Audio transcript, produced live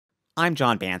I'm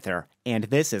John Banther, and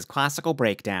this is Classical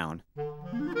Breakdown.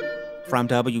 From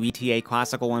WETA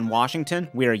Classical in Washington,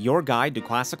 we are your guide to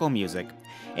classical music.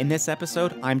 In this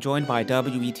episode, I'm joined by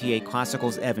WETA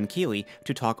Classical's Evan Keeley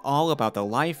to talk all about the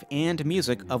life and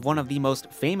music of one of the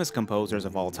most famous composers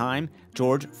of all time,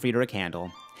 George Frederic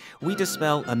Handel. We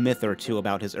dispel a myth or two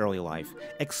about his early life,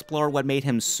 explore what made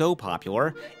him so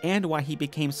popular, and why he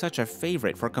became such a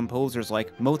favorite for composers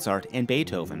like Mozart and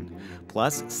Beethoven.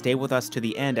 Plus, stay with us to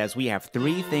the end as we have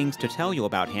 3 things to tell you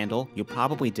about Handel you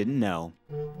probably didn't know.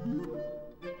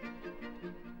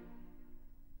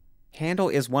 Handel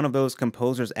is one of those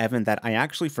composers, Evan, that I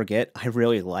actually forget I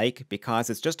really like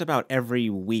because it's just about every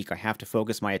week I have to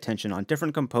focus my attention on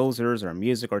different composers or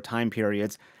music or time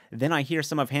periods. Then I hear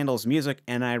some of Handel's music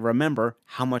and I remember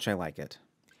how much I like it.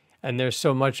 And there's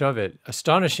so much of it.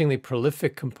 Astonishingly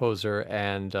prolific composer,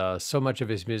 and so much of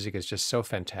his music is just so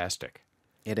fantastic.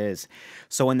 It is.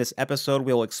 So in this episode,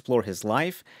 we'll explore his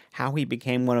life, how he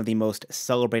became one of the most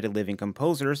celebrated living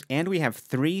composers, and we have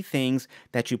 3 things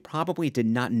that you probably did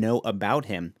not know about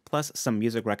him, plus some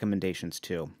music recommendations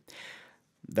too.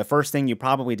 The first thing you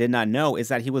probably did not know is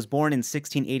that he was born in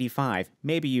 1685.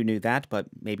 Maybe you knew that, but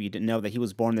maybe you didn't know that he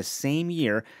was born the same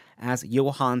year as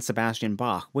Johann Sebastian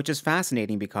Bach, which is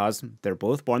fascinating because they're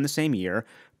both born the same year,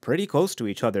 pretty close to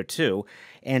each other too,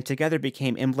 and together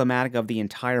became emblematic of the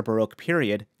entire Baroque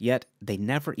period, yet they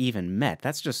never even met.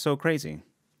 That's just so crazy.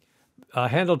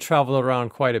 Handel traveled around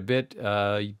quite a bit.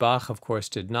 Bach, of course,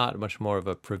 did not. Much more of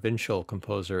a provincial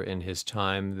composer in his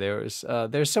time. There's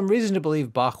some reason to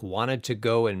believe Bach wanted to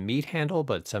go and meet Handel,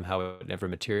 but somehow it never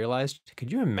materialized. Could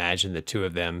you imagine the two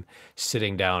of them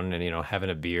sitting down and, having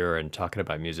a beer and talking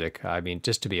about music? I mean,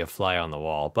 just to be a fly on the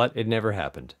wall, but it never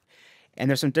happened. And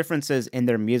there's some differences in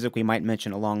their music we might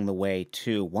mention along the way,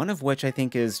 too. One of which I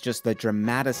think is just the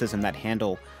dramaticism that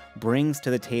Handel brings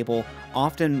to the table,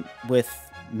 often with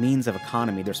means of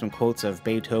economy. There's some quotes of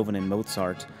Beethoven and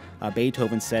Mozart.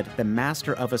 Beethoven said, "The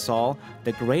master of us all,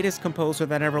 the greatest composer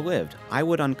that ever lived. I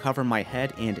would uncover my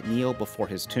head and kneel before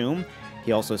his tomb."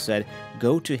 He also said,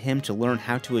 "Go to him to learn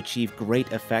how to achieve great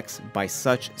effects by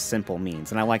such simple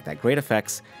means." And I like that. Great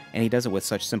effects, and he does it with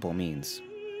such simple means.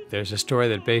 There's a story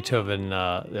that Beethoven,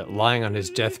 lying on his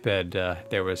deathbed,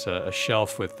 there was a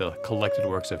shelf with the collected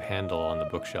works of Handel on the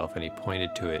bookshelf, and he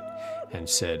pointed to it and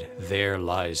said, "There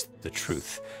lies the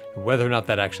truth." Whether or not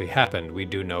that actually happened, we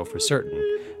do know for certain.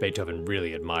 Beethoven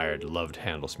really loved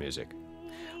Handel's music.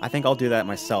 I think I'll do that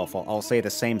myself. I'll say the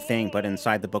same thing, but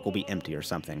inside the book will be empty or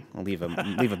something. I'll leave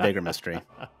a bigger mystery.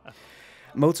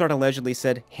 Mozart allegedly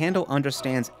said, "Handel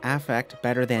understands affect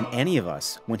better than any of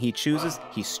us. When he chooses,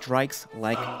 he strikes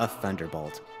like a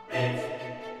thunderbolt."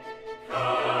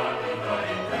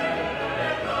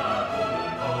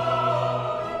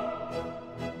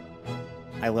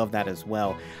 I love that as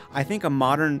well. I think a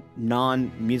modern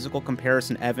non-musical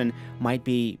comparison, Evan, might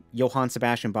be Johann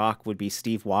Sebastian Bach would be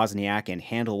Steve Wozniak and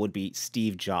Handel would be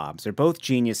Steve Jobs. They're both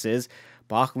geniuses.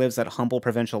 Bach lives that humble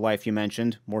provincial life you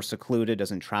mentioned, more secluded,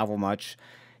 doesn't travel much.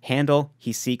 Handel,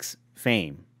 he seeks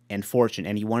fame and fortune,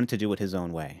 and he wanted to do it his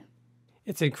own way.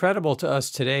 It's incredible to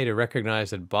us today to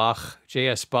recognize that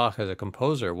J.S. Bach as a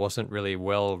composer wasn't really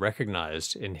well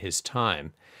recognized in his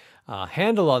time.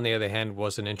 Handel, on the other hand,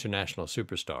 was an international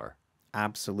superstar.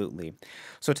 Absolutely.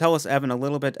 So tell us, Evan, a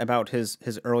little bit about his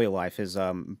early life, his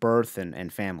birth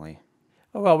and family.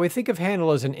 Well, we think of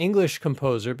Handel as an English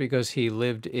composer because he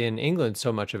lived in England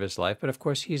so much of his life, but of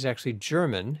course he's actually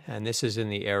German, and this is in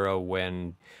the era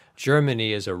when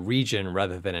Germany is a region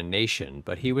rather than a nation.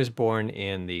 But he was born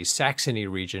in the Saxony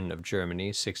region of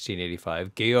Germany,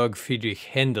 1685. Georg Friedrich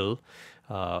Handel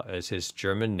is his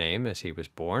German name as he was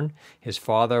born. His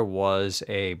father was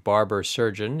a barber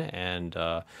surgeon and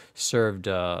served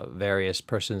various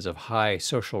persons of high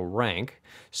social rank.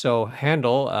 So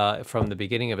Handel, from the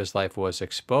beginning of his life, was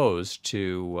exposed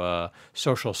to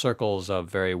social circles of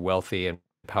very wealthy and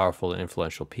powerful and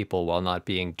influential people while not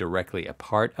being directly a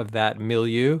part of that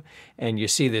milieu. And you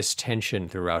see this tension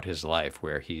throughout his life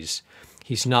where he's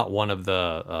not one of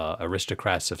the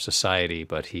aristocrats of society,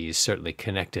 but he's certainly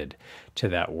connected to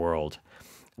that world.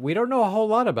 We don't know a whole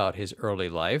lot about his early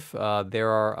life. There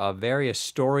are various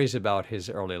stories about his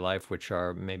early life which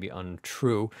are maybe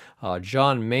untrue.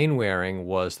 John Mainwaring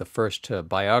was the first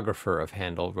biographer of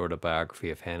Handel, wrote a biography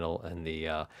of Handel in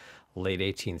the late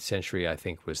 18th century, I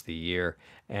think was the year.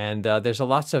 And there's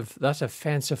lots of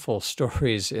fanciful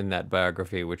stories in that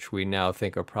biography, which we now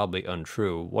think are probably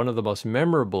untrue. One of the most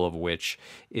memorable of which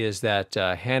is that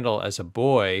Handel, as a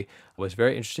boy, was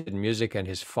very interested in music, and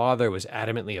his father was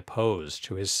adamantly opposed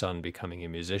to his son becoming a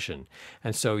musician.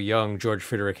 And so young George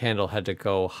Frederic Handel had to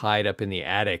go hide up in the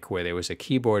attic where there was a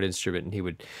keyboard instrument, and he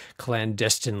would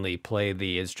clandestinely play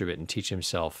the instrument and teach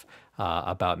himself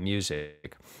about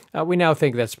music. We now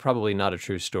think that's probably not a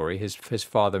true story. His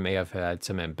father may have had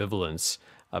some ambivalence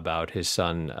about his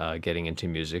son getting into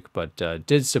music, but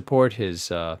did support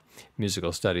his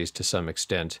musical studies to some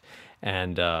extent,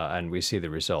 and we see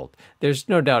the result. There's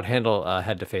no doubt Handel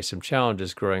had to face some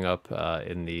challenges growing up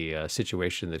in the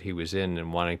situation that he was in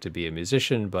and wanting to be a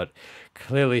musician, but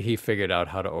clearly he figured out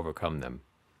how to overcome them.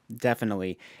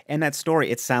 Definitely. And that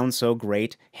story, it sounds so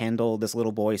great. Handel, this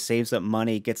little boy, saves up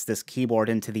money, gets this keyboard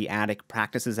into the attic,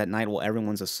 practices at night while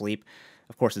everyone's asleep.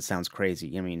 Of course, it sounds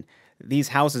crazy. I mean, these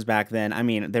houses back then, I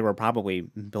mean, they were probably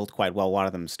built quite well. A lot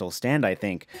of them still stand, I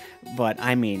think. But,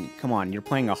 I mean, come on, you're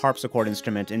playing a harpsichord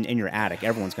instrument in your attic.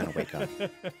 Everyone's going to wake up.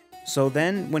 So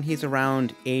then, when he's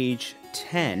around age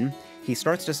 10, he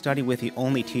starts to study with the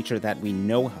only teacher that we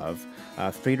know of,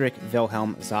 Friedrich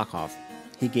Wilhelm Zachow.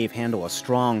 He gave Handel a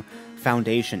strong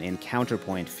foundation in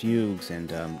counterpoint, fugues,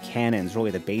 and canons, really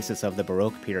the basis of the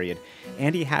Baroque period.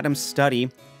 And he had him study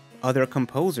other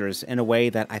composers in a way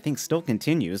that I think still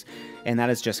continues, and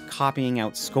that is just copying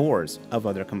out scores of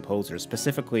other composers,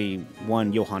 specifically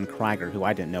one Johann Krieger, who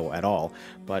I didn't know at all,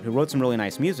 but who wrote some really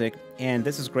nice music. And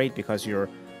this is great because you're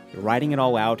writing it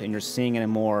all out and you're seeing in a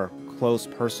more close,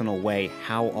 personal way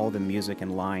how all the music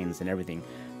and lines and everything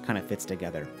kind of fits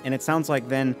together. And it sounds like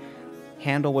then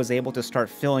Handel was able to start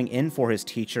filling in for his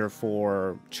teacher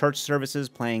for church services,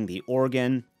 playing the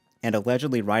organ, and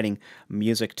allegedly writing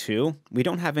music too. We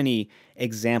don't have any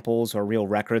examples or real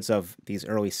records of these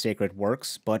early sacred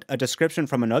works, but a description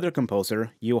from another composer,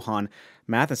 Johann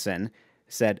Mattheson,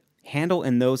 said, Handel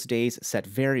in those days set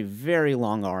very, very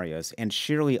long arias and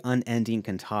sheerly unending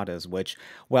cantatas, which,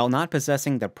 while not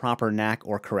possessing the proper knack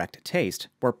or correct taste,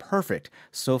 were perfect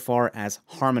so far as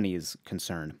harmony is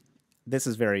concerned. I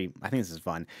think this is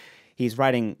fun. He's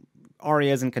writing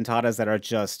arias and cantatas that are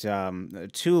just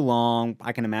too long.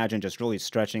 I can imagine just really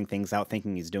stretching things out,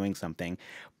 thinking he's doing something.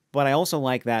 But I also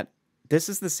like that this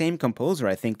is the same composer,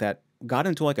 I think, that got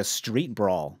into like a street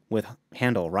brawl with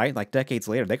Handel, right? Like decades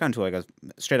later, they got into like a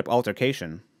straight up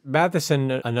altercation.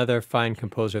 Matheson, another fine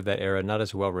composer of that era, not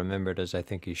as well remembered as I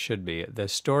think he should be. The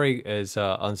story is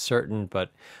uncertain,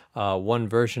 but one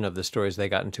version of the story is they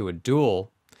got into a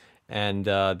duel, and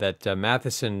that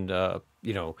Matheson,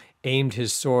 aimed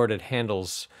his sword at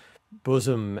Handel's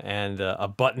bosom, and a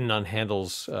button on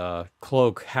Handel's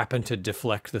cloak happened to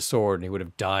deflect the sword, and he would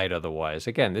have died otherwise.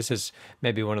 Again, this is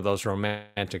maybe one of those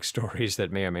romantic stories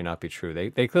that may or may not be true.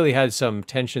 They clearly had some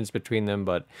tensions between them,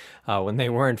 but when they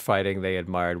weren't fighting, they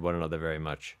admired one another very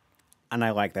much. And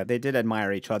I like that. They did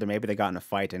admire each other. Maybe they got in a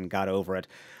fight and got over it.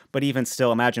 But even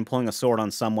still, imagine pulling a sword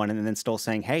on someone and then still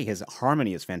saying, hey, his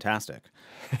harmony is fantastic.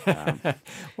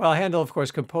 Well, Handel, of course,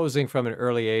 composing from an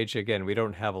early age. Again, we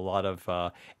don't have a lot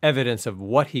of evidence of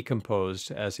what he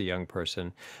composed as a young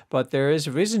person, but there is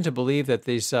reason to believe that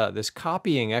this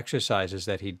copying exercises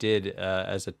that he did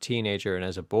as a teenager and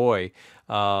as a boy,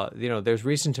 there's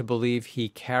reason to believe he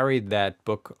carried that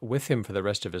book with him for the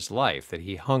rest of his life, that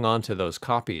he hung on to those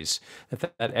copies,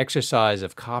 that exercise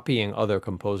of copying other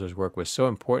composers' work was so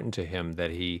important to him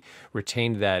that he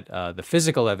retained that, the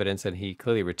physical evidence, and he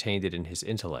clearly retained it in his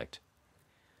intellect.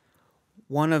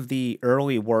 One of the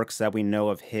early works that we know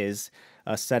of his,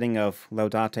 a setting of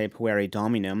Laudate Pueri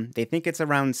Dominum, they think it's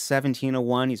around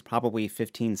 1701. He's probably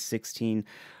 15, 16,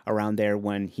 around there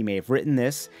when he may have written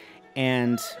this.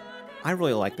 And I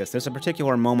really like this. There's a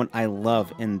particular moment I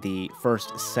love in the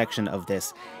first section of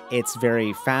this. It's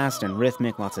very fast and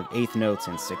rhythmic, lots of eighth notes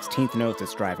and 16th notes.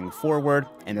 It's driving forward,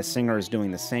 and the singer is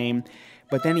doing the same.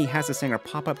 But then he has the singer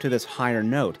pop up to this higher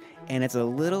note, and it's a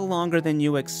little longer than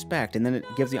you expect, and then it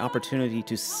gives the opportunity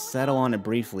to settle on it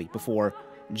briefly before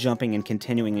jumping and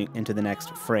continuing into the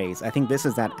next phrase. I think this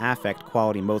is that affect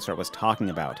quality Mozart was talking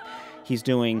about. He's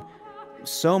doing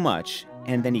so much,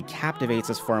 and then he captivates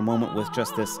us for a moment with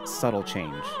just this subtle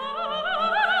change.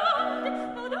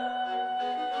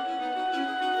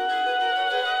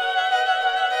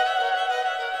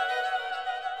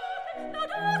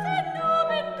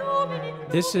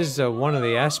 This is one of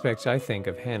the aspects, I think,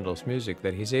 of Handel's music,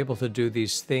 that he's able to do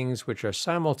these things which are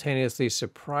simultaneously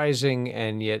surprising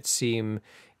and yet seem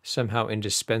somehow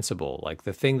indispensable. Like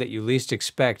the thing that you least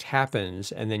expect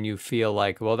happens, and then you feel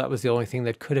like, well, that was the only thing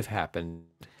that could have happened.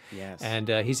 Yes. And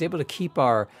he's able to keep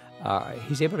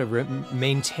he's able to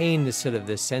maintain this sort of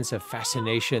this sense of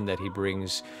fascination that he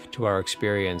brings to our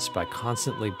experience by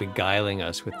constantly beguiling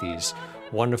us with these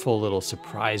wonderful little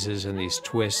surprises and these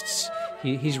twists.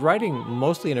 He's writing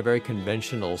mostly in a very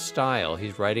conventional style.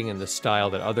 He's writing in the style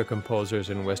that other composers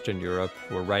in Western Europe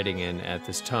were writing in at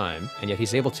this time, and yet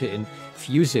he's able to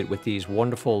infuse it with these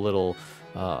wonderful little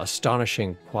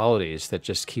astonishing qualities that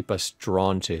just keep us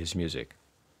drawn to his music.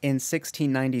 In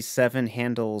 1697,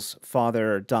 Handel's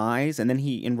father dies, and then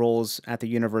he enrolls at the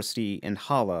university in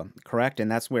Halle, correct?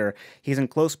 And that's where he's in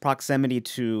close proximity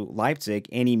to Leipzig,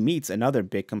 and he meets another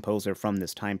big composer from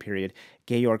this time period,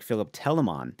 Georg Philipp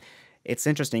Telemann. It's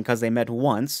interesting because they met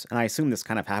once, and I assume this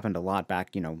kind of happened a lot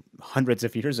back, hundreds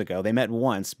of years ago. They met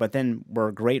once, but then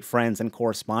were great friends and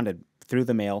corresponded through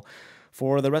the mail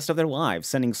for the rest of their lives,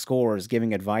 sending scores,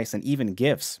 giving advice, and even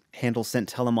gifts. Handel sent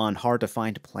Telemann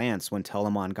hard-to-find plants when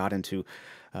Telemann got into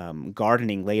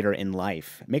gardening later in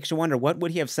life. Makes you wonder, what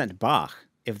would he have sent Bach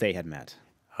if they had met?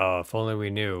 Oh, if only we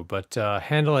knew. But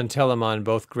Handel and Telemann,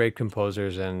 both great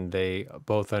composers, and they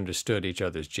both understood each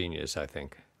other's genius, I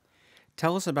think.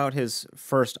 Tell us about his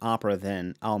first opera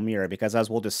then, Almira, because as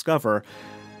we'll discover,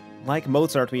 like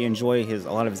Mozart, we enjoy a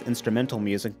lot of his instrumental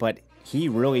music, but he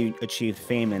really achieved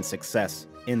fame and success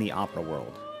in the opera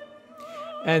world.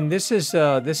 And this is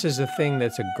a thing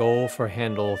that's a goal for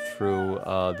Handel through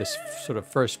this sort of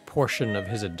first portion of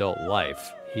his adult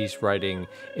life. He's writing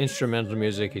instrumental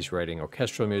music, he's writing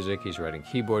orchestral music, he's writing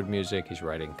keyboard music, he's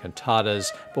writing cantatas.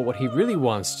 But what he really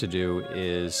wants to do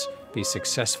is be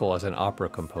successful as an opera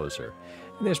composer.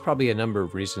 And there's probably a number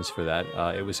of reasons for that.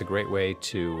 It was a great way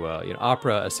to,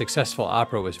 a successful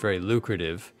opera was very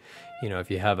lucrative.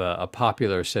 If you have a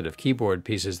popular set of keyboard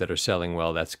pieces that are selling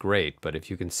well, that's great. But if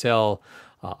you can sell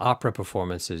opera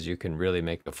performances, you can really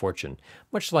make a fortune.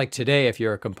 Much like today, if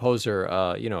you're a composer,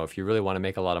 if you really want to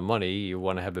make a lot of money, you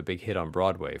want to have a big hit on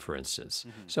Broadway, for instance.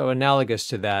 Mm-hmm. So analogous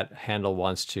to that, Handel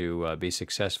wants to be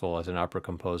successful as an opera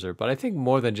composer. But I think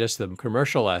more than just the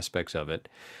commercial aspects of it,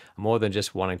 more than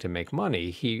just wanting to make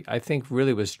money, he, I think,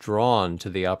 really was drawn to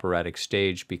the operatic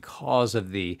stage because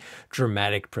of the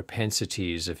dramatic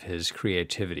propensities of his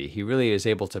creativity. He really is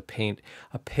able to paint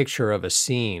a picture of a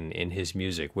scene in his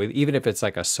music. Even if it's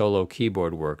like a solo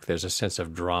keyboard work, there's a sense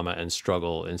of drama and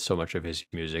struggle in so much of his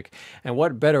music. And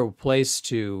what better place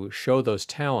to show those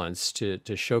talents, to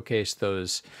showcase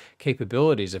those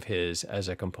capabilities of his as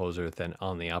a composer than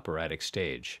on the operatic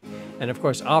stage. And of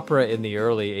course, opera in the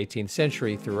early 18th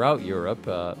century throughout Europe,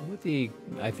 with the,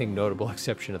 I think, notable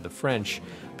exception of the French,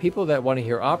 people that want to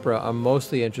hear opera are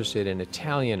mostly interested in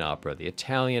Italian opera. The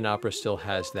Italian opera still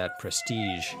has that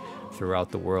prestige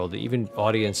throughout the world. Even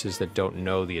audiences that don't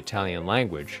know the Italian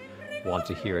language want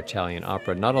to hear Italian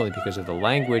opera, not only because of the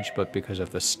language, but because of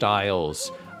the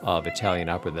styles of Italian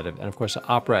opera and of course,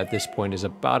 opera at this point is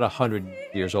about 100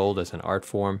 years old as an art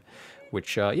form,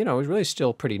 which, is really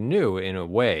still pretty new in a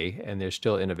way, and there's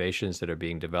still innovations that are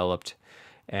being developed.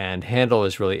 And Handel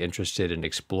is really interested in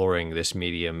exploring this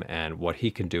medium and what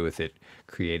he can do with it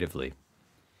creatively.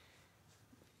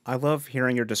 I love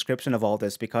hearing your description of all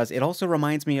this because it also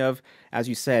reminds me of, as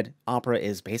you said, opera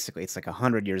is basically, it's like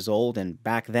 100 years old, and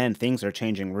back then things are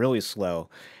changing really slow.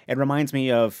 It reminds me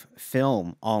of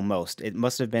film almost. It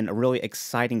must have been a really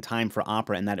exciting time for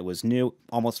opera in that it was new,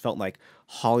 almost felt like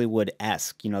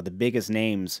Hollywood-esque. The biggest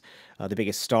names, the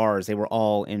biggest stars, they were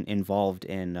all involved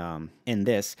in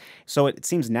this. So it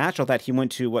seems natural that he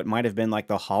went to what might have been like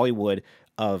the Hollywood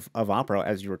of opera,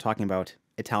 as you were talking about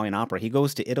Italian opera. He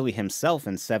goes to Italy himself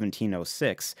in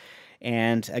 1706.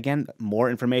 And again, more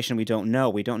information we don't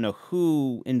know. We don't know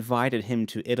who invited him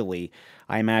to Italy.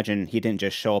 I imagine he didn't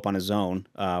just show up on his own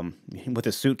with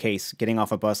a suitcase, getting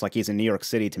off a bus like he's in New York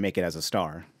City to make it as a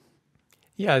star.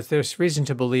 Yeah, there's reason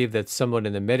to believe that someone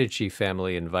in the Medici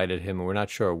family invited him, and we're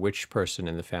not sure which person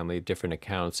in the family. Different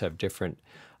accounts have different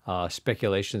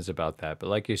speculations about that. But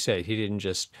like you say, he didn't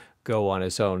just go on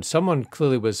his own. Someone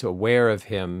clearly was aware of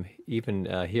him. Even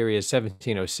here he is,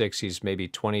 1706. He's maybe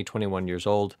 20, 21 years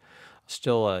old.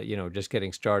 Still, just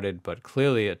getting started, but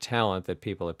clearly a talent that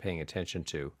people are paying attention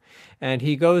to. And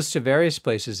he goes to various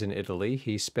places in Italy.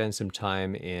 He spends some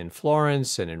time in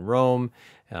Florence and in Rome.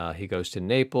 He goes to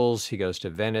Naples. He goes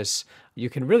to Venice. You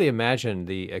can really imagine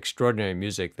the extraordinary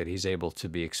music that he's able to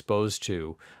be exposed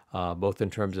to, both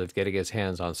in terms of getting his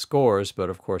hands on scores,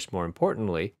 but of course, more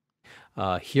importantly,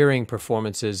 hearing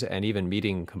performances and even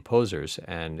meeting composers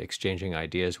and exchanging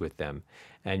ideas with them.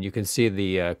 And you can see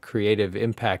the creative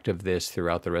impact of this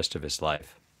throughout the rest of his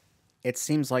life. It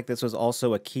seems like this was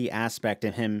also a key aspect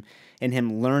in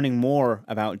him learning more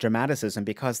about dramaticism,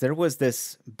 because there was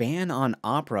this ban on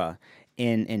opera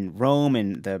in Rome,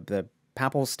 in the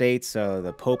Papal States,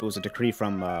 the Pope, it was a decree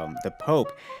from the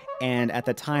Pope. And at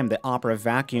the time, the opera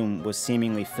vacuum was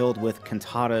seemingly filled with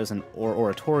cantatas and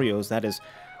oratorios, that is,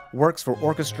 works for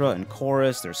orchestra and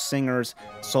chorus. There's singers,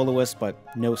 soloists, but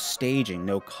no staging,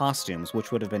 no costumes,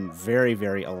 which would have been very,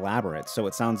 very elaborate. So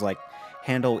it sounds like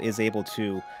Handel is able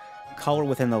to color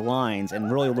within the lines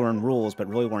and really learn rules, but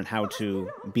really learn how to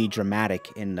be dramatic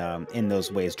in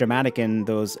those ways, dramatic in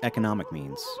those economic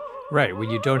means. Right. When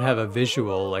you don't have a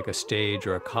visual like a stage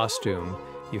or a costume,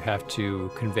 you have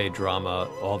to convey drama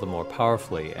all the more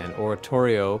powerfully. And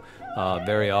oratorio,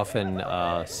 very often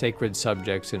sacred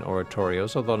subjects in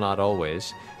oratorios, although not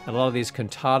always. And a lot of these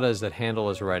cantatas that Handel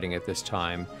is writing at this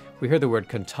time, we hear the word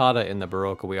cantata in the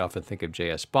Baroque, we often think of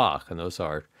J.S. Bach, and those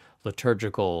are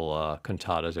liturgical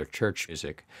cantatas or church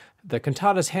music. The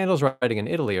cantatas Handel's writing in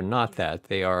Italy are not that.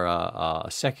 They are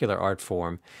a secular art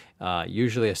form,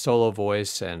 usually a solo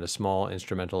voice and a small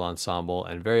instrumental ensemble,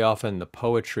 and very often the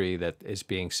poetry that is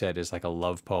being said is like a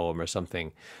love poem or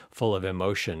something full of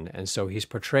emotion. And so he's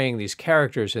portraying these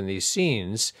characters in these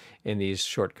scenes, in these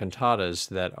short cantatas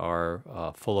that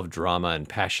are full of drama and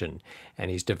passion, and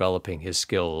he's developing his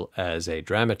skill as a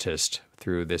dramatist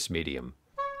through this medium.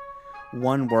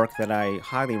 One work that I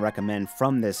highly recommend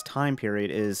from this time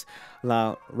period is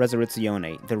La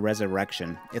Resurrezione, The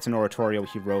Resurrection. It's an oratorio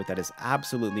he wrote that is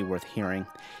absolutely worth hearing.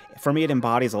 For me, it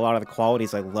embodies a lot of the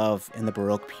qualities I love in the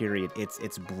Baroque period.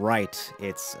 It's bright,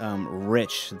 it's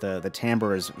rich, the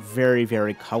timbre is very,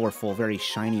 very colorful, very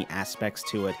shiny aspects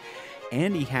to it.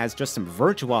 And he has just some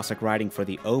virtuosic writing for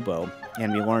the oboe,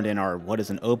 and we learned in our What is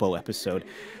an Oboe episode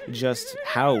just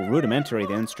how rudimentary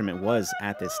the instrument was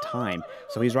at this time.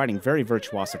 So he's writing very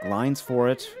virtuosic lines for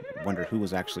it. Wonder who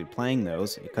was actually playing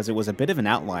those, because it was a bit of an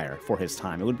outlier for his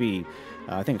time. It would be,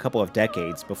 I think, a couple of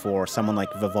decades before someone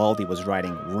like Vivaldi was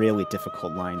writing really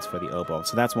difficult lines for the oboe.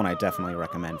 So that's one I definitely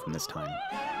recommend from this time.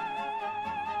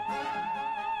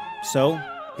 So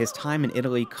his time in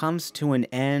Italy comes to an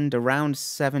end around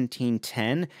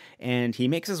 1710, and he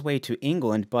makes his way to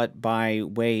England, but by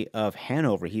way of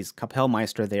Hanover. He's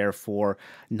Kapellmeister there for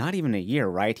not even a year,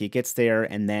 right? He gets there,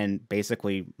 and then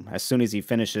basically, as soon as he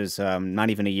finishes, not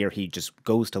even a year, he just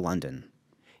goes to London.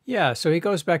 Yeah, so he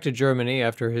goes back to Germany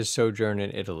after his sojourn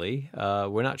in Italy.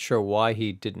 We're not sure why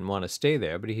he didn't want to stay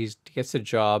there, but he gets a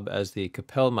job as the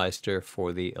Kapellmeister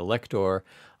for the Elector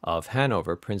of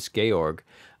Hanover, Prince Georg,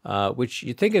 which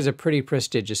you'd think is a pretty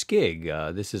prestigious gig.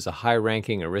 This is a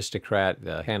high-ranking aristocrat.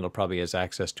 Handel probably has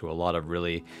access to a lot of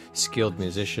really skilled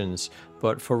musicians,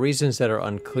 but for reasons that are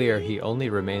unclear, he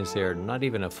only remains there not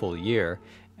even a full year,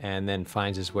 and then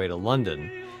finds his way to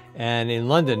London. And in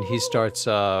London, he starts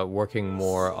working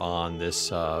more on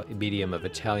this medium of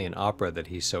Italian opera that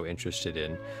he's so interested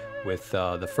in, with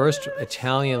the first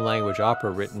Italian-language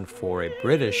opera written for a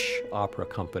British opera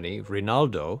company,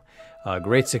 Rinaldo, a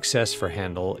great success for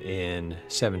Handel in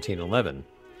 1711.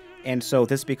 And so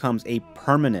this becomes a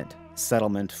permanent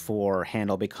settlement for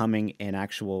Handel, becoming an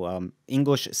actual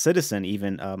English citizen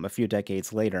even a few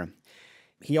decades later.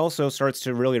 He also starts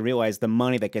to really realize the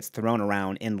money that gets thrown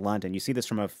around in London. You see this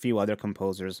from a few other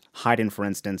composers. Haydn, for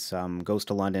instance, goes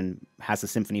to London, has a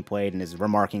symphony played, and is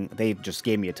remarking, they just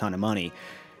gave me a ton of money.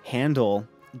 Handel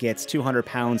gets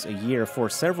 £200 a year for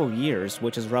several years,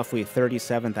 which is roughly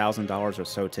 $37,000 or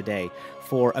so today,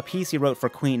 for a piece he wrote for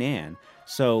Queen Anne.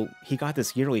 So he got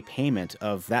this yearly payment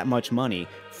of that much money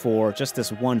for just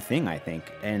this one thing, I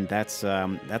think. And that's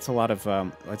a lot of,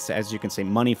 as you can say,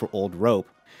 money for old rope.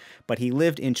 But he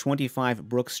lived in 25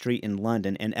 Brook Street in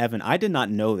London. And Evan, I did not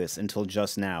know this until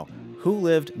just now. Who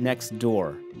lived next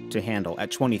door to Handel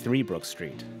at 23 Brook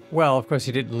Street? Well, of course,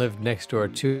 he didn't live next door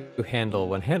to Handel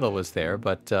when Handel was there,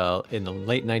 but in the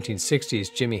late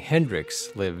 1960s, Jimi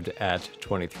Hendrix lived at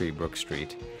 23 Brook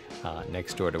Street,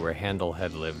 next door to where Handel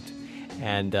had lived.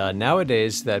 And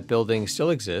nowadays, that building still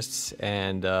exists,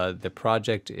 and the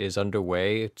project is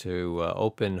underway to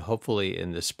open, hopefully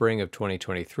in the spring of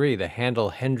 2023. The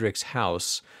Handel-Hendrix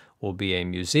House will be a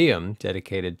museum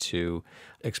dedicated to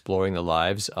exploring the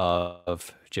lives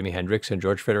of Jimi Hendrix and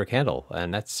George Frederic Handel,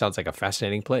 and that sounds like a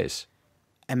fascinating place.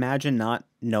 Imagine not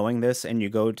knowing this, and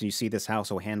you see this house,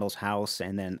 Handel's house,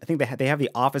 and then I think they have the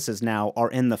offices now are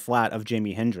in the flat of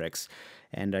Jimi Hendrix.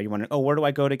 And you wonder, where do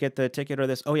I go to get the ticket or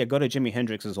this? Oh, yeah, go to Jimi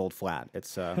Hendrix's old flat.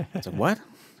 It's like, what?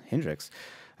 Hendrix.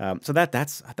 I thought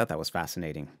that was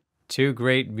fascinating. Two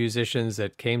great musicians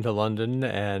that came to London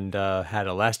and had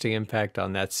a lasting impact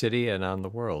on that city and on the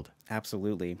world.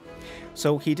 Absolutely.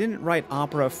 So he didn't write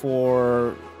opera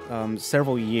for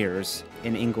several years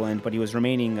in England, but he was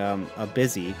remaining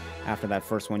busy after that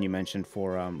first one you mentioned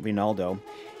for Rinaldo.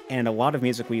 And a lot of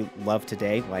music we love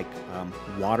today, like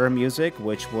water music,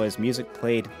 which was music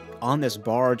played on this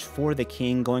barge for the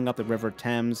king going up the River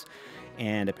Thames.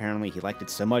 And apparently he liked it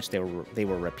so much they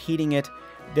were repeating it.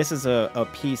 This is a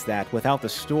piece that, without the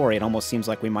story, it almost seems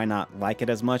like we might not like it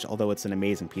as much, although it's an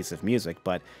amazing piece of music.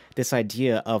 But this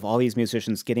idea of all these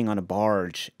musicians getting on a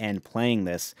barge and playing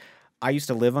this, I used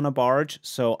to live on a barge,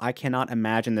 so I cannot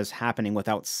imagine this happening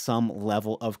without some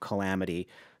level of calamity.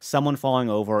 Someone falling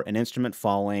over, an instrument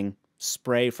falling,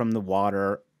 spray from the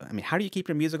water. I mean, how do you keep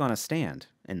your music on a stand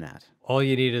in that? All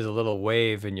you need is a little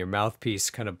wave and your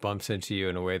mouthpiece kind of bumps into you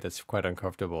in a way that's quite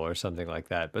uncomfortable or something like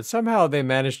that. But somehow they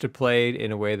managed to play it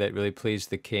in a way that really pleased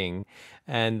the king.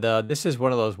 And this is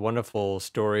one of those wonderful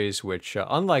stories which,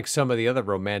 unlike some of the other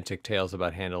romantic tales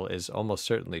about Handel, is almost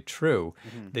certainly true.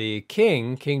 The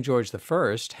king, King George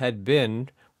I, had been,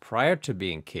 prior to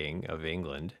being king of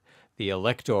England, the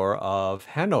Elector of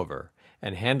Hanover.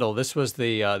 And Handel, this was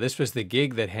the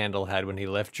gig that Handel had when he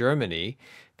left Germany,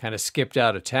 kind of skipped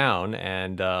out of town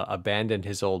and abandoned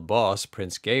his old boss,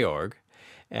 Prince Georg.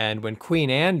 And when Queen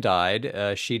Anne died,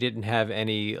 she didn't have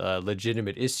any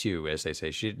legitimate issue, as they say.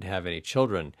 She didn't have any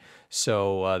children.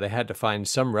 So they had to find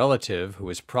some relative who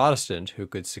was Protestant who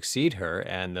could succeed her.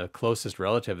 And the closest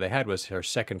relative they had was her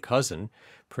second cousin,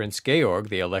 Prince Georg,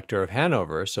 the Elector of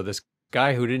Hanover. So this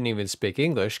guy who didn't even speak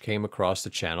English came across the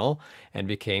channel and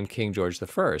became King George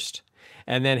I.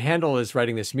 And then Handel is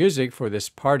writing this music for this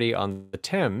party on the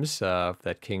Thames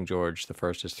that King George I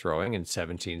is throwing in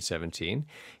 1717.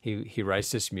 He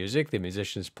writes this music, the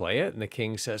musicians play it, and the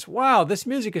king says, "Wow, this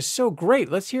music is so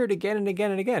great. Let's hear it again and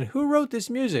again and again. Who wrote this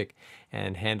music?"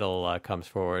 And Handel comes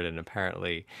forward, and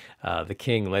apparently the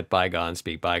king let bygones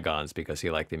be bygones because he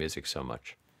liked the music so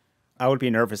much. I would be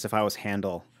nervous if I was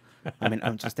Handel. I mean,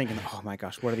 I'm just thinking, oh my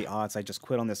gosh, what are the odds? I just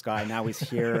quit on this guy. Now he's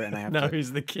here, and I have Now to.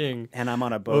 he's the king. And I'm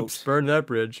on a boat. Oops, burned that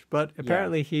bridge. But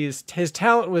apparently his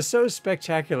talent was so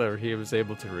spectacular, he was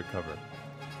able to recover.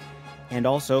 And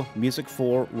also, music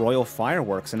for royal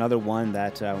fireworks, another one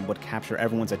that would capture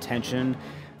everyone's attention.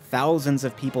 Thousands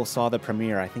of people saw the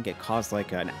premiere. I think it caused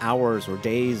like an hours or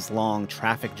days long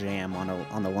traffic jam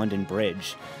on the London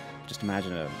Bridge. Just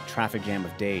imagine a traffic jam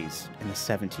of days in the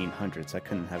 1700s. That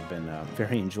couldn't have been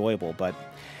very enjoyable.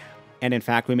 And in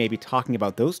fact, we may be talking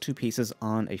about those two pieces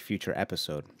on a future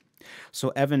episode. So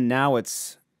Evan, now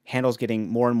Handel's getting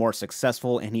more and more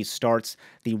successful, and he starts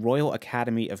the Royal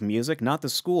Academy of Music, not the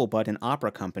school, but an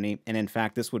opera company. And in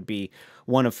fact, this would be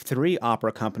one of 3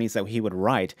 opera companies that he would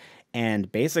write.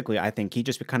 And basically, I think he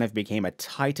just kind of became a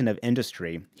titan of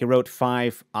industry. He wrote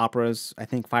 5 operas, I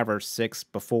think 5 or 6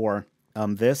 before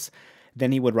this.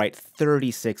 Then he would write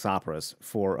 36 operas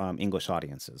for English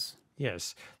audiences.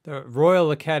 Yes, the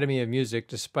Royal Academy of Music,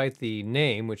 despite the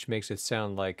name, which makes it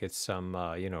sound like it's some,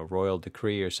 royal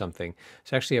decree or something,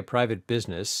 it's actually a private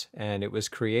business, and it was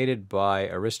created by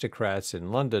aristocrats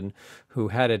in London who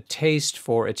had a taste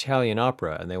for Italian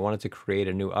opera, and they wanted to create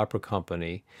a new opera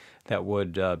company that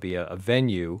would be a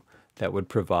venue that would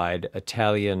provide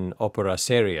Italian opera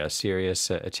seria,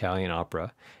 serious Italian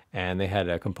opera. And they had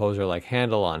a composer like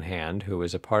Handel on hand who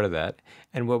was a part of that.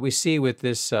 And what we see with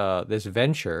this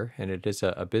venture, and it is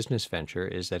a business venture,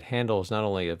 is that Handel is not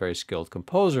only a very skilled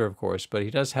composer, of course, but he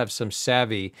does have some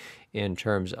savvy in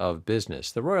terms of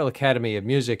business. The Royal Academy of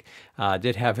Music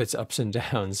did have its ups and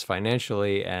downs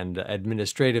financially and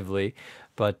administratively,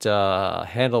 but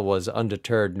Handel was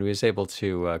undeterred and he was able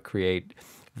to create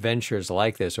ventures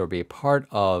like this or be a part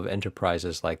of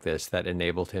enterprises like this that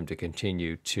enabled him to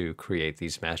continue to create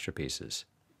these masterpieces.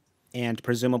 And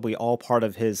presumably all part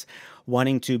of his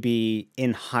wanting to be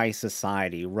in high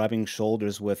society, rubbing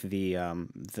shoulders with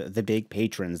the big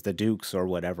patrons, the dukes or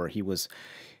whatever. He was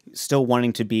still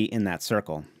wanting to be in that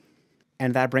circle.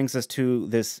 And that brings us to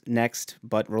this next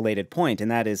but related point,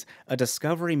 and that is a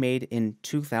discovery made in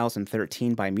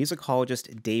 2013 by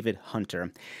musicologist David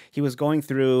Hunter. He was going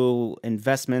through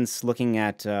investments, looking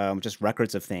at just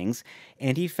records of things,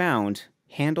 and he found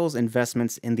Handel's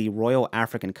investments in the Royal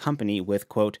African Company with,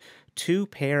 quote, 2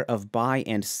 pair of buy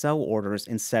and sell orders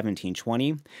in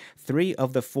 1720, 3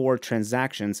 of the 4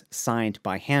 transactions signed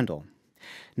by Handel.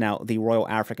 Now, the Royal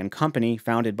African Company,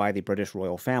 founded by the British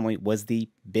royal family, was the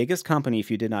biggest company,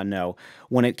 if you did not know,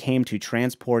 when it came to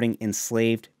transporting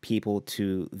enslaved people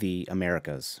to the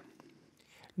Americas.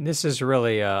 This is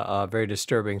really a very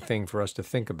disturbing thing for us to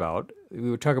think about.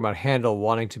 We were talking about Handel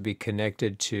wanting to be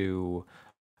connected to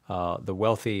the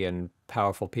wealthy and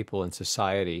powerful people in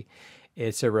society.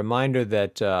 It's a reminder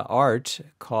that art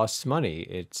costs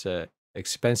money.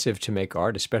 expensive to make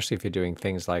art, especially if you're doing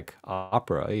things like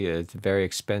opera. It's a very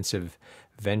expensive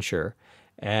venture.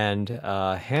 And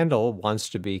Handel wants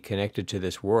to be connected to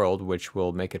this world, which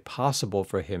will make it possible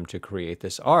for him to create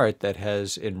this art that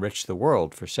has enriched the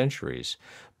world for centuries.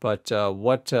 But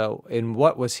in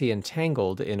what was he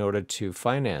entangled in order to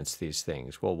finance these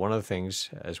things? Well, one of the things,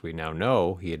 as we now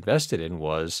know, he invested in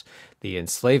was the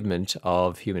enslavement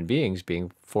of human beings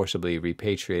being forcibly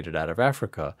repatriated out of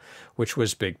Africa, which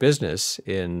was big business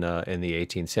in the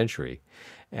 18th century,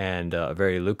 and a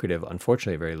very lucrative,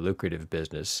 unfortunately, very lucrative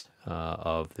business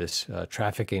of this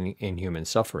trafficking in human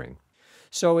suffering.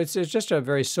 So it's just a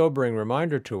very sobering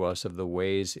reminder to us of the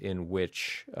ways in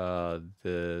which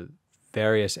the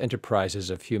various enterprises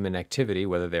of human activity,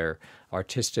 whether they're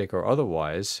artistic or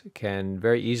otherwise, can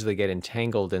very easily get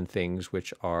entangled in things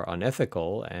which are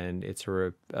unethical. And it's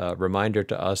a reminder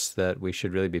to us that we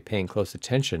should really be paying close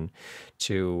attention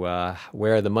to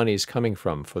where the money is coming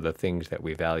from for the things that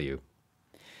we value.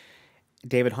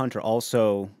 David Hunter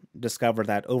also discovered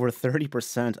that over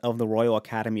 30% of the Royal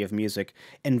Academy of Music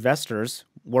investors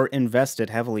were invested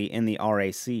heavily in the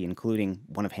RAC, including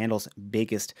one of Handel's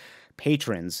biggest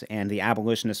patrons. And the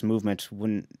abolitionist movement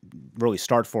wouldn't really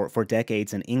start for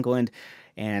decades in England.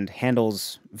 And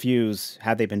Handel's views,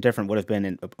 had they been different, would have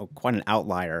been quite an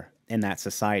outlier in that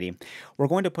society. We're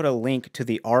going to put a link to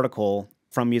the article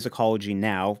from Musicology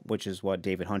Now, which is what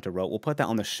David Hunter wrote. We'll put that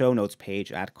on the show notes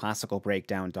page at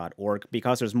classicalbreakdown.org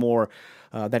because there's more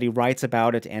that he writes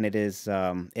about it, and it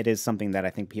is something that I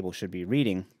think people should be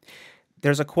reading.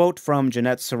 There's a quote from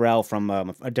Jeanette Sorrell from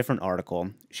a different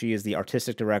article. She is the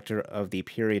artistic director of the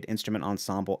period instrument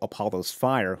ensemble Apollo's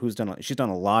Fire, she's done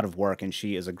a lot of work, and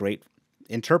she is a great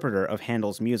interpreter of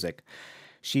Handel's music.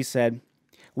 She said,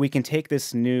 "We can take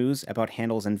this news about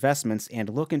Handel's investments and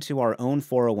look into our own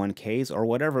 401ks or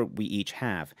whatever we each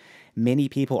have. Many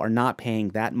people are not paying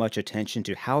that much attention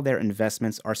to how their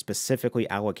investments are specifically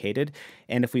allocated,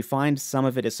 and if we find some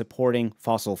of it is supporting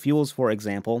fossil fuels, for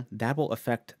example, that will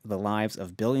affect the lives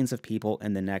of billions of people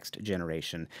in the next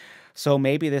generation. So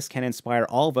maybe this can inspire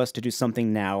all of us to do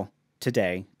something now,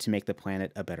 today, to make the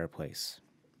planet a better place."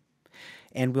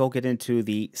 And we'll get into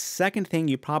the second thing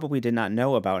you probably did not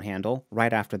know about Handel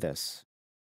right after this.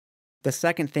 The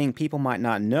second thing people might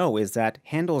not know is that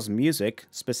Handel's music,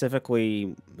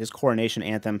 specifically his coronation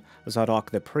anthem,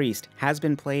 Zadok the Priest, has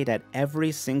been played at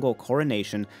every single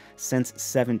coronation since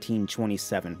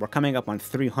 1727. We're coming up on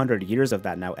 300 years of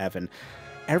that now, Evan.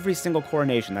 Every single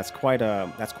coronation, that's quite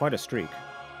a streak.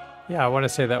 Yeah, I want to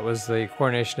say that was the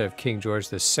coronation of King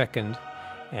George II.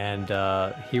 And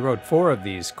he wrote 4 of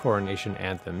these coronation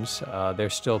anthems. They're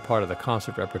still part of the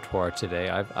concert repertoire today.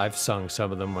 I've sung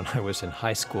some of them when I was in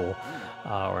high school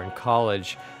or in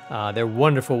college. They're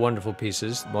wonderful, wonderful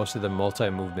pieces. Most of them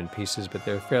multi-movement pieces, but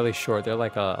they're fairly short. They're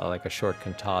like a short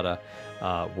cantata,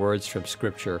 words from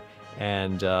scripture.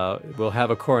 And we'll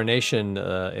have a coronation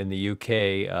in the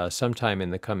UK sometime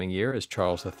in the coming year as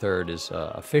Charles III is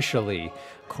officially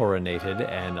coronated.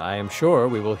 And I am sure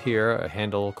we will hear a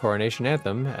Handel coronation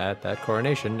anthem at that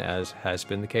coronation, as has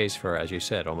been the case for, as you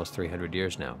said, almost 300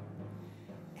 years now.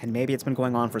 And maybe it's been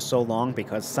going on for so long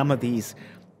because some of these,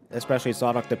 especially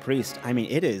Zadok the Priest, I mean,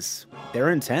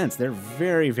 they're intense. They're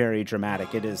very, very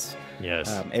dramatic. It is.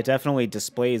 Yes. It definitely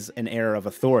displays an air of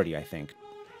authority, I think.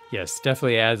 Yes,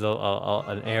 definitely adds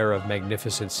an air of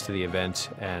magnificence to the event.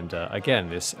 And again,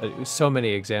 there's so many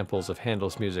examples of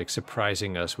Handel's music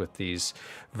surprising us with these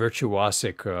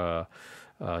virtuosic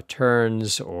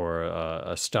turns or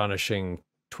astonishing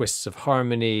twists of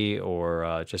harmony,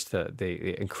 or just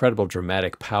the incredible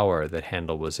dramatic power that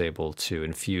Handel was able to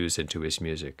infuse into his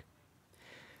music.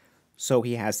 So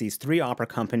he has these 3 opera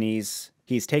companies.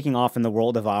 He's taking off in the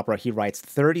world of opera. He writes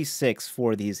 36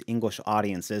 for these English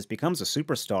audiences, becomes a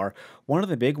superstar. One of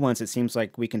the big ones it seems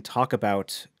like we can talk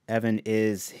about, Evan,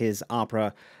 is his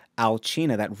opera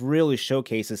Alcina, that really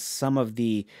showcases some of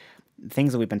the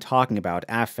things that we've been talking about,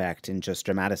 affect and just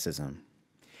dramaticism.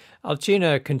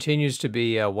 Alcina continues to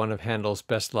be one of Handel's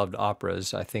best-loved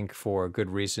operas, I think for good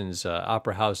reasons.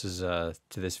 Opera houses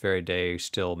to this very day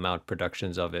still mount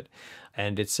productions of it.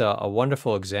 And it's a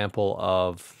wonderful example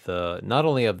of not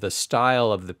only of the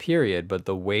style of the period, but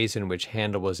the ways in which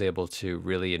Handel was able to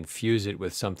really infuse it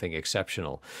with something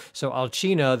exceptional. So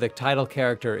Alcina, the title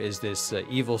character, is this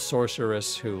evil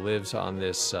sorceress who lives on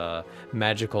this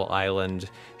magical island.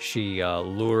 She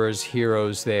lures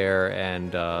heroes there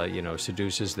and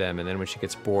seduces them. And then when she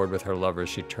gets bored with her lovers,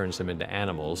 she turns them into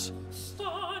animals.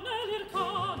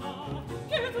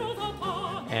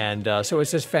 And so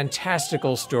it's this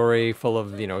fantastical story full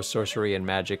of, sorcery and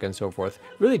magic and so forth,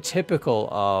 really typical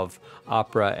of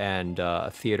opera and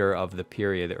theater of the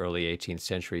period, the early 18th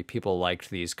century. People liked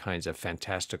these kinds of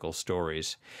fantastical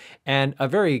stories. And a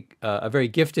very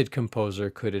gifted composer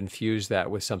could infuse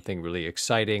that with something really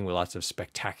exciting, with lots of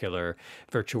spectacular,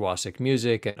 virtuosic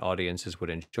music, and audiences would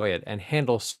enjoy it. And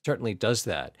Handel certainly does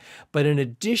that. But in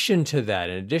addition to that,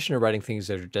 in addition to writing things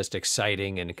that are just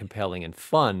exciting and compelling and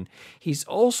fun, he's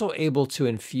also able to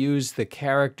infuse the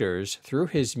characters through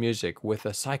his music with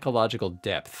a psychological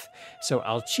depth. So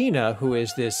Alcina, who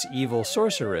is this evil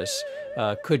sorceress,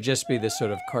 could just be this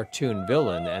sort of cartoon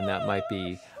villain, and that might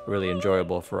be really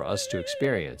enjoyable for us to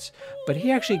experience. But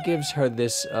he actually gives her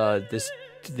this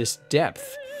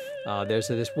depth. There's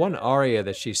this one aria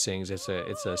that she sings. It's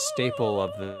a staple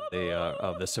of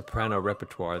the soprano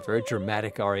repertoire. A very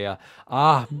dramatic aria.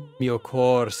 Ah, mio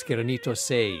cor schernito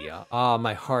sei. Ah,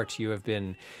 my heart, you have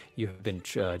been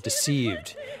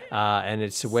deceived. And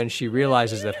it's when she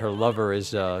realizes that her lover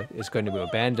is going to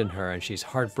abandon her, and she's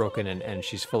heartbroken and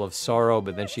she's full of sorrow.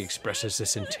 But then she expresses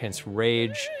this intense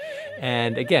rage.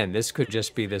 And again, this could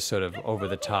just be this sort of over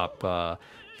the top.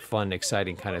 Fun,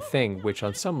 exciting kind of thing, which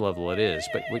on some level it is.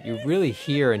 But what you really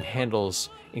hear in Handel's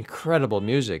incredible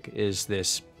music is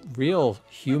this real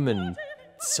human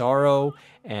sorrow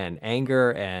and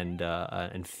anger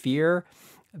and fear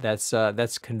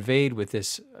that's conveyed with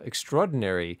this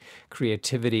extraordinary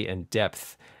creativity and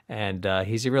depth. And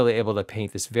he's really able to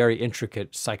paint this very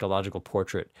intricate psychological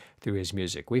portrait through his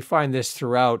music. We find this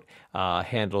throughout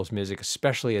Handel's music,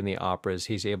 especially in the operas.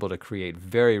 He's able to create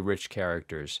very rich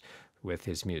characters with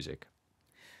his music.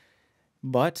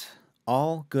 But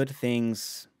all good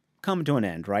things come to an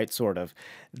end, right? Sort of.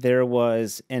 There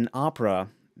was an opera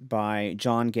by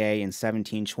John Gay in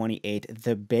 1728,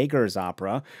 The Beggar's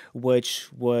Opera, which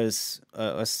was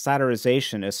a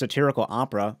satirization, a satirical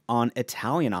opera on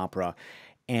Italian opera.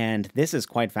 And this is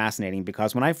quite fascinating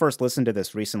because when I first listened to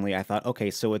this recently, I thought,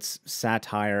 okay, so it's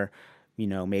satire,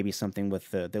 maybe something with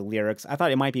the lyrics. I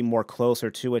thought it might be more closer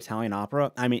to Italian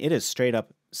opera. I mean, it is straight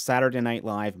up Saturday Night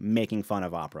Live making fun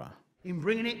of opera. In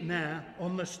bringing it now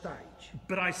on the stage.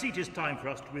 But I see 'tis time for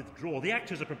us to withdraw. The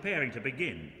actors are preparing to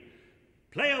begin.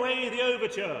 Play away the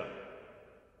overture.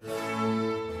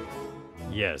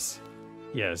 Yes,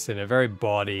 in a very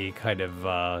bawdy kind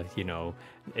of,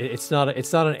 it's not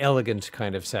an elegant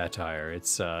kind of satire.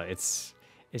 It's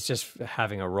just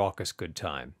having a raucous good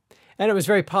time. And it was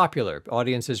very popular.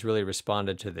 Audiences really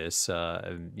responded to this.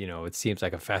 It seems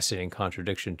like a fascinating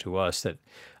contradiction to us that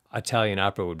Italian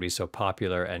opera would be so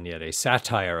popular and yet a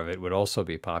satire of it would also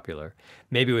be popular.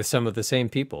 Maybe with some of the same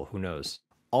people, who knows?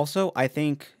 Also, I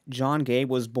think John Gay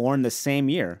was born the same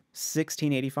year,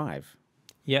 1685.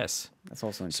 Yes. That's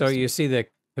also interesting. So you see the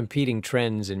competing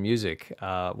trends in music.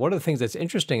 One of the things that's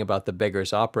interesting about The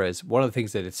Beggar's Opera is one of the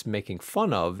things that it's making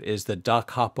fun of is the da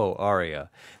capo aria.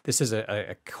 This is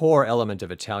a core element of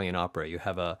Italian opera. You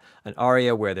have an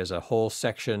aria where there's a whole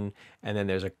section, and then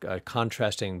there's a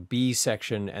contrasting B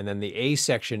section, and then the A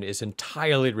section is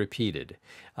entirely repeated.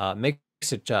 Makes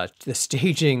it the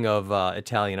staging of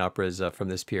Italian operas from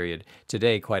this period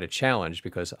today quite a challenge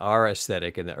because our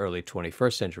aesthetic in the early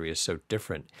 21st century is so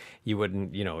different. You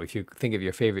wouldn't, if you think of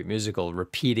your favorite musical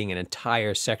repeating an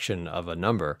entire section of a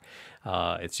number,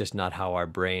 it's just not how our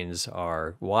brains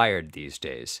are wired these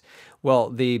days. Well,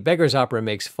 The Beggar's Opera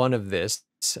makes fun of this.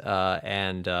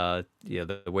 And the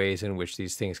ways in which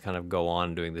these things kind of go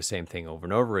on doing the same thing over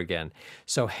and over again.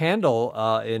 So Handel,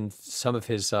 in some of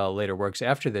his later works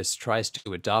after this, tries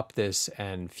to adopt this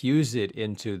and fuse it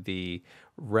into the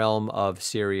realm of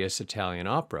serious Italian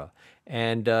opera,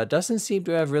 and doesn't seem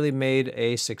to have really made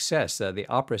a success. The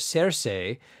opera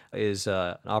Circe is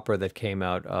an opera that came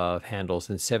out of Handel's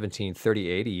in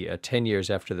 1738, 10 years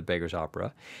after The Beggar's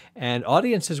Opera. And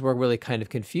audiences were really kind of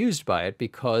confused by it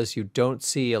because you don't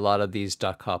see a lot of these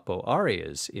da capo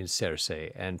arias in Circe.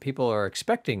 And people are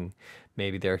expecting,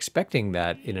 maybe they're expecting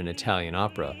that in an Italian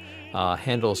opera.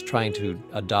 Handel's trying to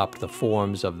adopt the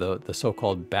forms of the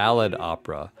so-called ballad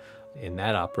opera in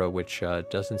that opera, which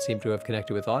doesn't seem to have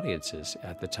connected with audiences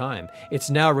at the time. It's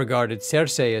now regarded,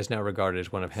 Circe is now regarded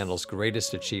as one of Handel's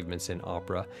greatest achievements in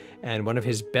opera, and one of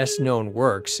his best-known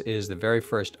works is the very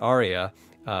first aria,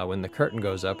 when the curtain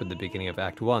goes up at the beginning of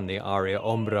Act 1, the aria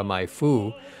Ombra mai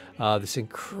fu, this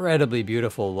incredibly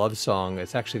beautiful love song.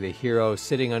 It's actually the hero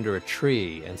sitting under a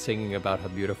tree and singing about how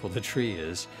beautiful the tree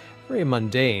is. Very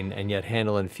mundane, and yet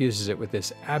Handel infuses it with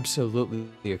this absolutely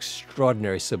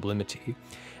extraordinary sublimity.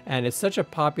 And it's such a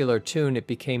popular tune, it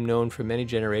became known for many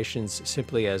generations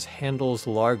simply as Handel's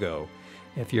Largo.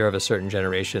 If you're of a certain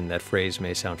generation, that phrase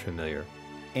may sound familiar.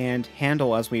 And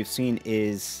Handel, as we've seen,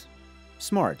 is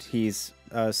smart. He's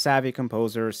a savvy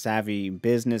composer, savvy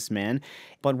businessman.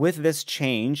 But with this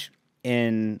change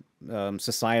in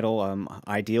societal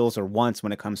ideals or wants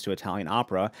when it comes to Italian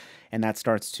opera, and that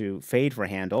starts to fade for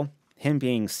Handel, him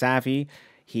being savvy,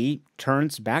 he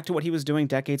turns back to what he was doing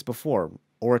decades before,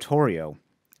 oratorio.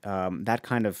 That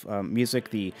kind of music,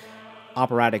 the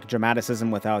operatic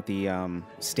dramaticism without the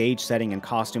stage setting and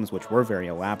costumes, which were very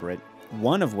elaborate.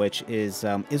 One of which is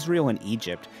Israel and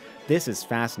Egypt. This is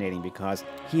fascinating because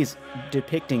he's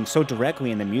depicting so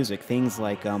directly in the music things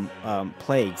like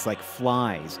plagues, like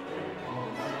flies.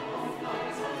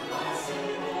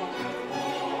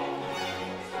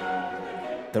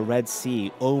 The Red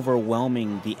Sea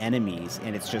overwhelming the enemies,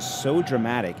 and it's just so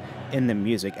dramatic in the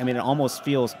music. I mean, it almost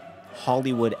feels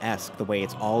Hollywood-esque the way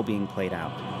it's all being played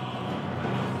out.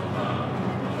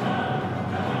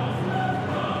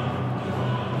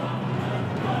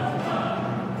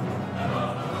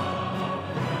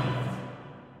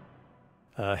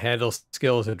 Handel's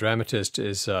skill as a dramatist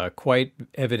is quite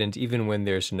evident even when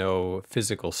there's no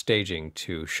physical staging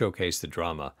to showcase the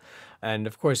drama. And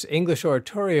of course, English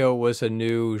oratorio was a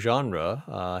new genre.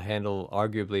 Handel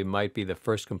arguably might be the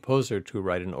first composer to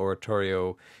write an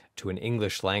oratorio to an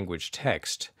English language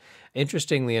text.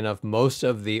 Interestingly enough, most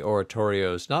of the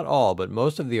oratorios, not all, but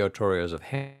most of the oratorios of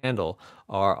Handel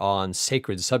are on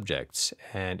sacred subjects.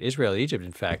 And Israel and Egypt,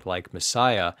 in fact, like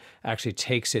Messiah, actually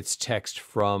takes its text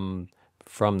from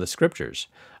the scriptures.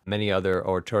 Many other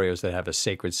oratorios that have a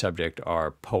sacred subject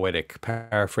are poetic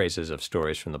paraphrases of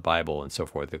stories from the Bible and so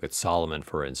forth. Look at Solomon,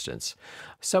 for instance.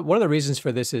 So one of the reasons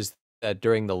for this is that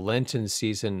during the Lenten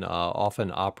season,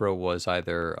 often opera was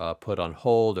either put on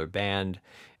hold or banned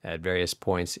at various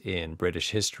points in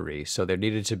British history. So there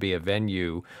needed to be a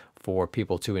venue for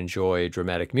people to enjoy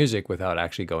dramatic music without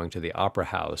actually going to the opera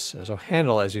house. So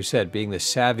Handel, as you said, being the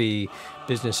savvy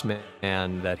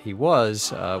businessman that he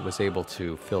was able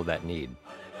to fill that need.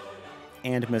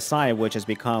 And Messiah, which has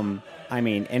become, I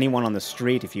mean, anyone on the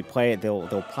street, if you play it,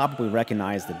 they'll probably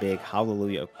recognize the big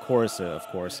Hallelujah chorus, of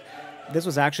course. This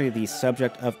was actually the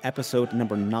subject of episode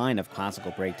number 9 of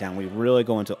Classical Breakdown. We really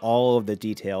go into all of the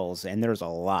details, and there's a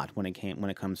lot when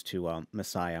it comes to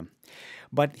Messiah.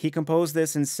 But he composed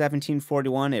this in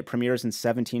 1741. It premieres in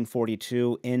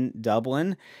 1742 in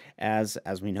Dublin. As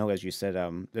we know, as you said,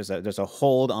 there's a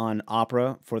hold on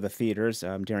opera for the theaters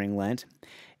during Lent.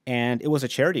 And it was a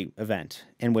charity event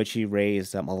in which he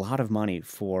raised a lot of money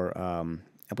for,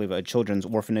 I believe, a children's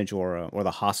orphanage or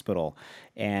the hospital.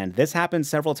 And this happened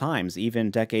several times, even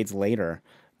decades later.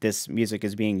 This music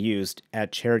is being used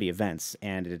at charity events,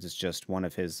 and it is just one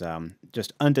of his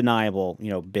just undeniable,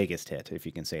 biggest hit, if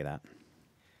you can say that.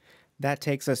 That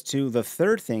takes us to the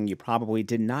third thing you probably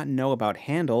did not know about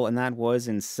Handel, and that was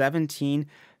in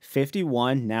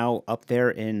 1751, now up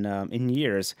there in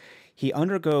years, he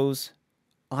undergoes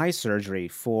eye surgery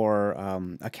for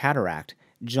a cataract.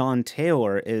 John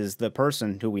Taylor is the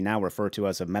person who we now refer to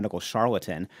as a medical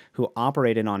charlatan who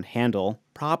operated on Handel,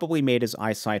 probably made his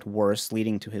eyesight worse,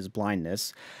 leading to his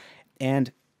blindness.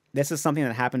 And this is something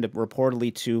that happened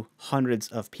reportedly to hundreds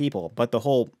of people. But the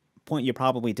whole point you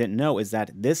probably didn't know is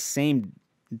that this same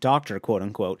doctor, quote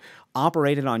unquote,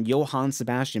 operated on Johann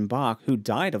Sebastian Bach, who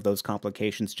died of those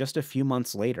complications just a few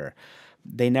months later.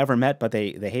 They never met, but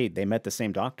they met the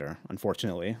same doctor,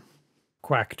 unfortunately.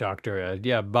 Quack doctor.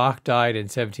 Bach died in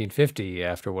 1750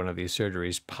 after one of these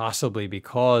surgeries, possibly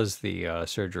because the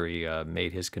surgery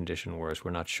made his condition worse. We're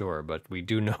not sure, but we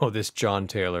do know this John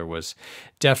Taylor was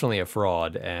definitely a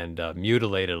fraud and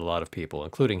mutilated a lot of people,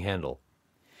 including Handel.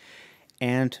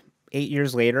 And 8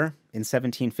 years later, in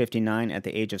 1759, at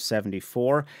the age of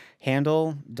 74,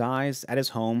 Handel dies at his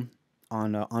home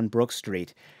on Brook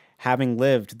Street, having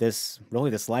lived this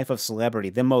life of celebrity,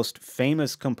 the most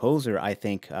famous composer, I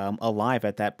think, alive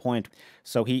at that point.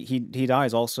 So he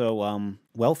dies also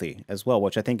wealthy as well,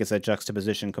 which I think is a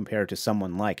juxtaposition compared to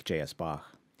someone like J.S. Bach.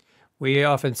 We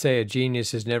often say a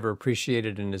genius is never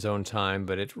appreciated in his own time,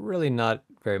 but it's really not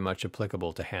very much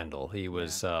applicable to Handel. He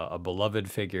was a beloved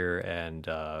figure and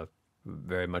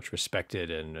very much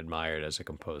respected and admired as a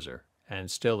composer,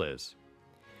 and still is.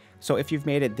 So if you've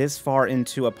made it this far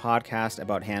into a podcast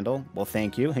about Handel, well,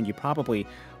 thank you, and you probably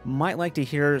might like to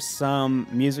hear some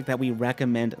music that we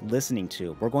recommend listening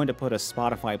to. We're going to put a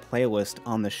Spotify playlist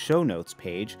on the show notes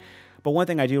page, but one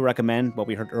thing I do recommend, what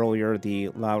we heard earlier, the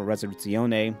La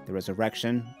Resurrezione, the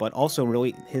Resurrection, but also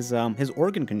really his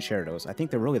organ concertos. I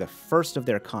think they're really the first of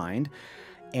their kind,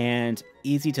 and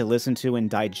easy to listen to and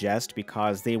digest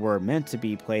because they were meant to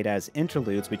be played as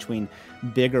interludes between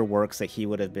bigger works that he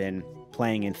would have been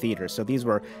playing in theater. So these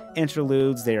were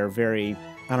interludes. They are very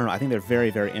I don't know, I think they're very,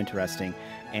 very interesting.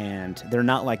 And they're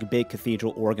not like big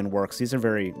cathedral organ works. These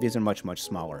are much, much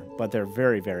smaller, but they're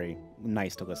very, very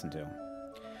nice to listen to.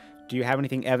 Do you have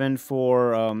anything, Evan,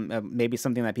 for maybe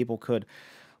something that people could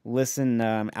listen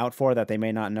out for that they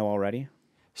may not know already?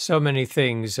 So many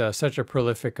things, such a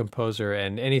prolific composer,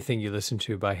 and anything you listen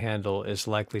to by Handel is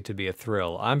likely to be a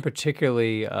thrill. I'm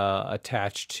particularly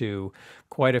attached to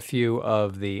quite a few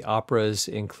of the operas,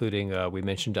 including, we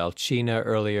mentioned Alcina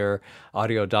earlier.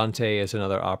 Ariodante is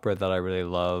another opera that I really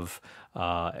love.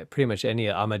 Pretty much any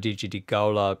Amadigi di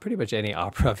Gaula, pretty much any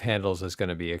opera of Handel's is going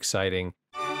to be exciting.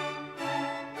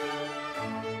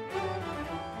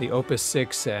 The Opus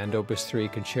 6 and Opus 3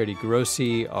 Concerti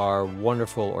Grossi are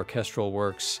wonderful orchestral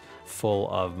works full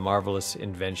of marvelous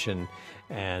invention.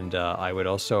 And I would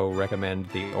also recommend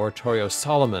the Oratorio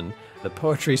Solomon. The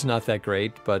poetry's not that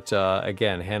great, but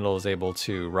again, Handel is able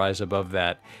to rise above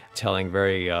that, telling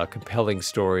very compelling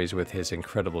stories with his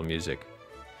incredible music.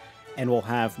 And we'll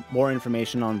have more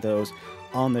information on those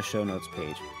on the show notes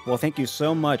page. Well, thank you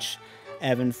so much,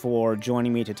 Evan, for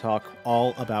joining me to talk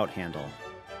all about Handel.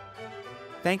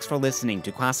 Thanks for listening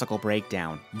to Classical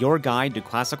Breakdown, your guide to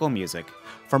classical music.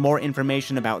 For more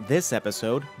information about this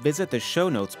episode, visit the show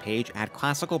notes page at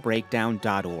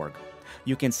classicalbreakdown.org.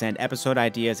 You can send episode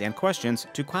ideas and questions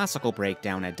to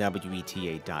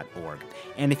classicalbreakdown@weta.org.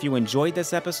 And if you enjoyed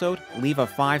this episode, leave a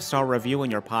 5-star review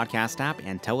in your podcast app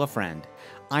and tell a friend.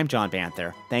 I'm John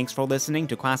Banther. Thanks for listening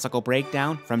to Classical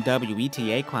Breakdown from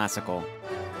WETA Classical.